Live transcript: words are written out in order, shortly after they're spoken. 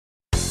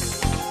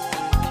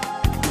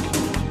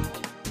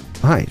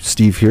Hi,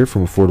 Steve here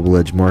from Affordable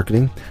Edge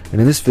Marketing,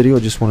 and in this video I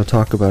just want to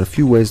talk about a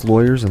few ways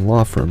lawyers and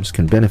law firms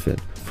can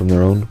benefit from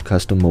their own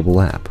custom mobile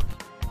app.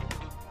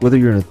 Whether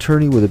you're an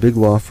attorney with a big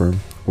law firm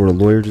or a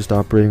lawyer just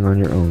operating on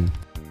your own,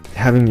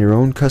 having your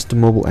own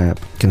custom mobile app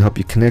can help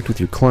you connect with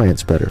your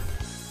clients better.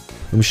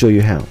 Let me show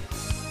you how.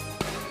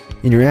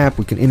 In your app,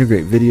 we can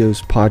integrate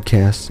videos,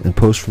 podcasts, and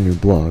posts from your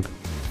blog,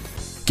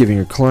 giving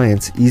your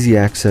clients easy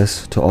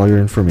access to all your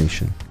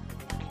information.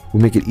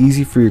 We'll make it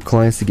easy for your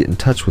clients to get in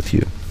touch with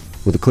you.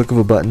 With a click of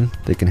a button,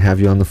 they can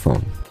have you on the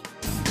phone.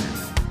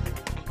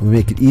 We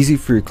make it easy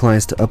for your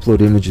clients to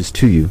upload images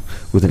to you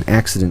with an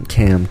Accident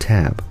Cam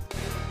tab.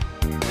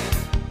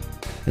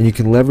 And you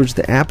can leverage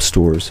the app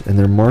stores and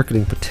their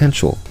marketing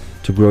potential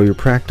to grow your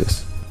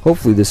practice.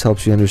 Hopefully this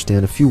helps you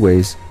understand a few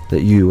ways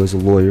that you as a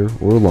lawyer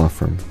or a law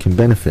firm can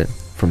benefit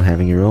from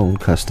having your own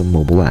custom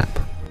mobile app.